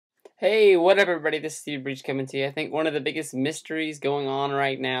Hey, what up, everybody? This is Steve Breech coming to you. I think one of the biggest mysteries going on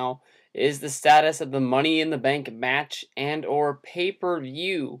right now is the status of the Money in the Bank match and/or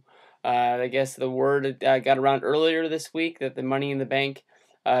pay-per-view. I guess the word got around earlier this week that the Money in the Bank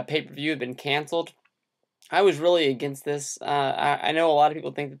pay-per-view had been canceled. I was really against this. I know a lot of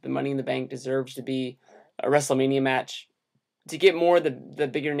people think that the Money in the Bank deserves to be a WrestleMania match to get more of the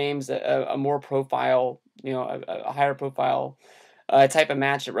bigger names, a more profile, a higher profile type of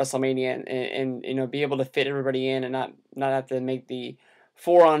match at WrestleMania, and be able to fit everybody in and not have to make the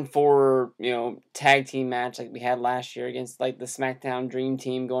 4-on-4 tag team match like we had last year against like the SmackDown Dream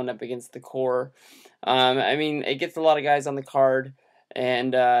Team going up against the Core. I mean, it gets a lot of guys on the card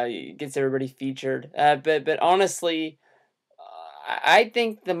and it gets everybody featured. But honestly, I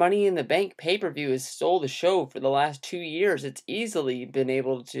think the Money in the Bank pay-per-view has stole the show for the last 2 years. It's easily been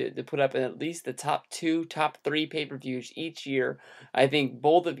able to put up at least the top two, top three pay-per-views each year. I think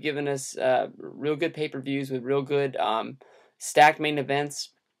both have given us real good pay-per-views with real good stacked main events.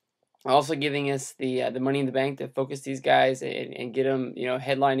 Also giving us the Money in the Bank to focus these guys and get them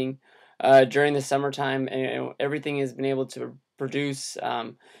headlining during the summertime, and everything has been able to produce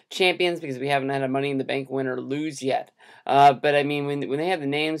champions because we haven't had a Money in the Bank winner lose yet. But I mean, when they have the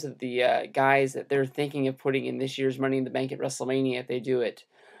names of the guys that they're thinking of putting in this year's Money in the Bank at WrestleMania, if they do it,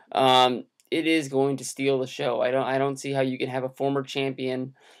 it is going to steal the show. I don't see how you can have a former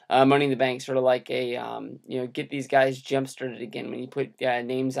champion Money in the Bank sort of like a get these guys jump started again when you put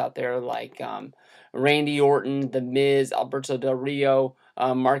names out there like Randy Orton, The Miz, Alberto Del Rio,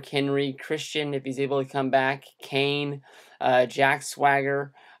 Mark Henry, Christian if he's able to come back, Kane, Jack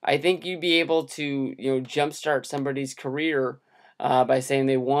Swagger. I think you'd be able to jumpstart somebody's career by saying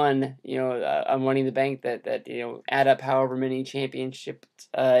they won a Money in the Bank that add up however many championships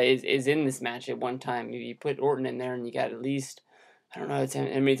is in this match at one time. You put Orton in there and you got at least, I don't know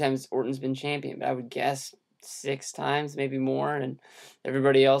how many times Orton's been champion, but I would guess 6 times, maybe more, and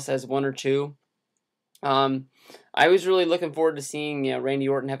everybody else has one or two. I was really looking forward to seeing Randy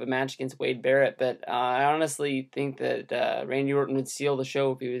Orton have a match against Wade Barrett, but I honestly think that Randy Orton would steal the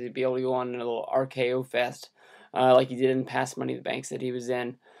show if he was to be able to go on a little RKO fest like he did in past Money in the Banks that he was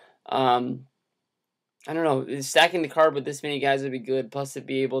in. Um, I don't know. Stacking the card with this many guys would be good. Plus, to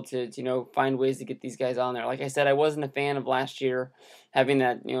be able to find ways to get these guys on there. Like I said, I wasn't a fan of last year having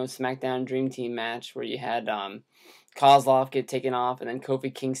that SmackDown Dream Team match where you had Kozlov get taken off and then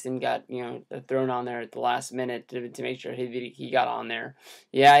Kofi Kingston got thrown on there at the last minute to make sure he got on there.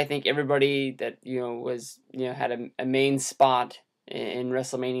 Yeah, I think everybody that was had a main spot in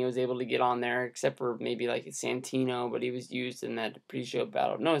WrestleMania was able to get on there, except for maybe like Santino, but he was used in that pre-show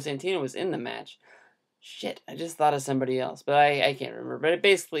battle. No, Santino was in the match. Shit, I just thought of somebody else, but I can't remember. But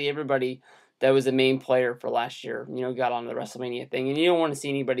basically, everybody that was a main player for last year, got on the WrestleMania thing, and you don't want to see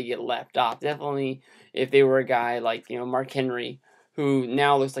anybody get left off. Definitely, if they were a guy like Mark Henry, who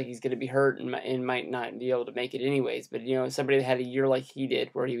now looks like he's going to be hurt and might not be able to make it anyways. But somebody that had a year like he did,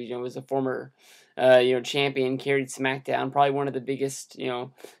 where he was a former champion, carried SmackDown, probably one of the biggest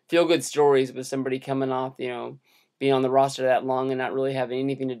feel good stories was somebody coming off being on the roster that long and not really having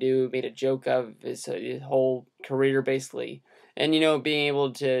anything to do, made a joke of his whole career basically, and being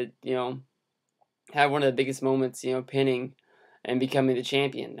able to have one of the biggest moments, pinning and becoming the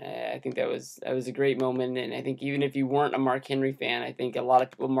champion. I think that was a great moment, and I think even if you weren't a Mark Henry fan, I think a lot of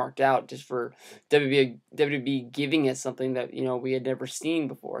people marked out just for WWE giving us something that we had never seen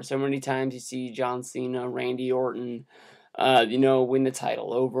before. So many times you see John Cena, Randy Orton, win the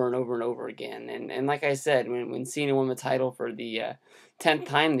title over and over and over again. And like I said, when Cena won the title for the 10th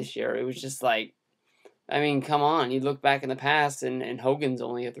time this year, it was just like, I mean, come on. You look back in the past, and Hogan's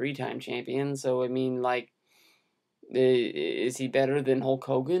only a 3-time champion. So, I mean, like, is he better than Hulk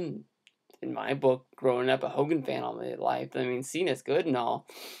Hogan? In my book, growing up a Hogan fan all my life, I mean, Cena's good and all,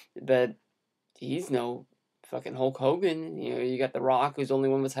 but he's no fucking Hulk Hogan. You got The Rock, who's only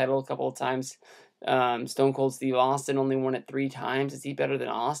won the title a couple of times. Stone Cold Steve Austin only won it 3 times. Is he better than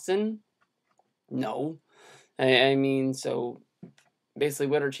Austin? No. I mean, so basically,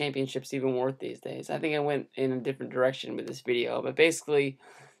 what are championships even worth these days? I think I went in a different direction with this video, but basically,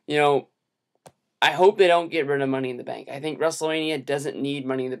 I hope they don't get rid of Money in the Bank. I think WrestleMania doesn't need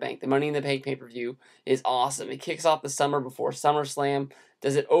Money in the Bank. The Money in the Bank pay-per-view is awesome. It kicks off the summer before SummerSlam.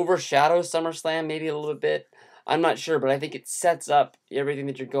 Does it overshadow SummerSlam? Maybe a little bit. I'm not sure, but I think it sets up everything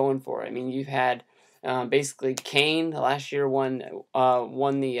that you're going for. I mean, you've had basically Kane last year won the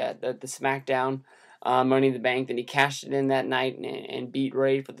SmackDown Money in the Bank. Then he cashed it in that night and beat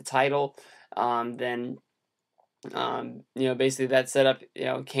Ray for the title. Then basically that set up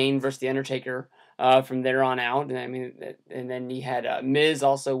Kane versus the Undertaker from there on out. And I mean, and then he had Miz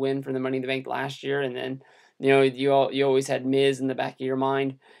also win from the Money in the Bank last year, and then you always had Miz in the back of your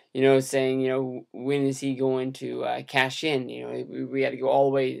mind, saying when is he going to cash in? We had to go all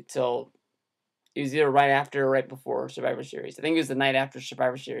the way till it was either right after or right before Survivor Series. I think it was the night after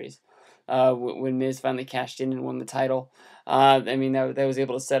Survivor Series, when Miz finally cashed in and won the title. I mean, that was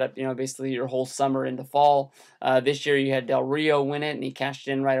able to set up, basically your whole summer into fall. This year you had Del Rio win it, and he cashed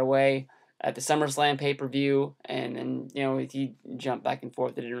in right away at the SummerSlam pay-per-view, and then, he jumped back and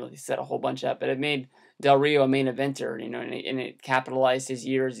forth. It didn't really set a whole bunch up, but it made Del Rio a main eventer, and it capitalized his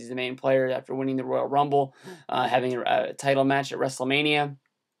years. He's the main player after winning the Royal Rumble, having a title match at WrestleMania.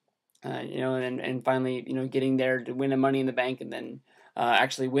 And finally, getting there to win a Money in the Bank and then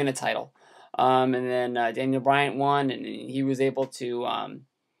actually win a title. And then Daniel Bryan won, and he was able to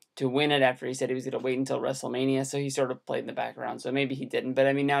win it after he said he was going to wait until WrestleMania. So he sort of played in the background. So maybe he didn't. But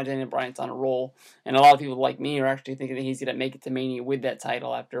I mean, now Daniel Bryan's on a roll, and a lot of people like me are actually thinking that he's going to make it to Mania with that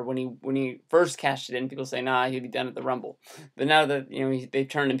title. After when he first cashed it in, people say, nah, he'll be done at the Rumble. But now that they've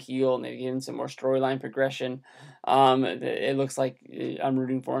turned him heel and they've given some more storyline progression, it looks like I'm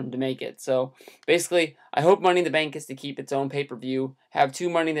rooting for him to make it. So basically, I hope Money in the Bank is to keep its own pay-per-view. Have 2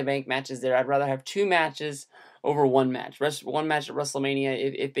 Money in the Bank matches there. I'd rather have 2 matches over 1 match. One match at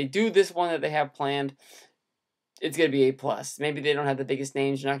WrestleMania. If they do this one that they have planned, it's going to be A+. Maybe they don't have the biggest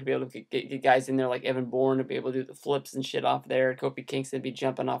names. You're not going to be able to get guys in there like Evan Bourne to be able to do the flips and shit off there. Kofi Kingston be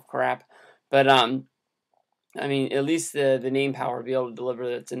jumping off crap. But, I mean, at least the name power will be able to deliver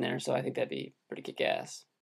that's in there. So I think that'd be pretty kick-ass.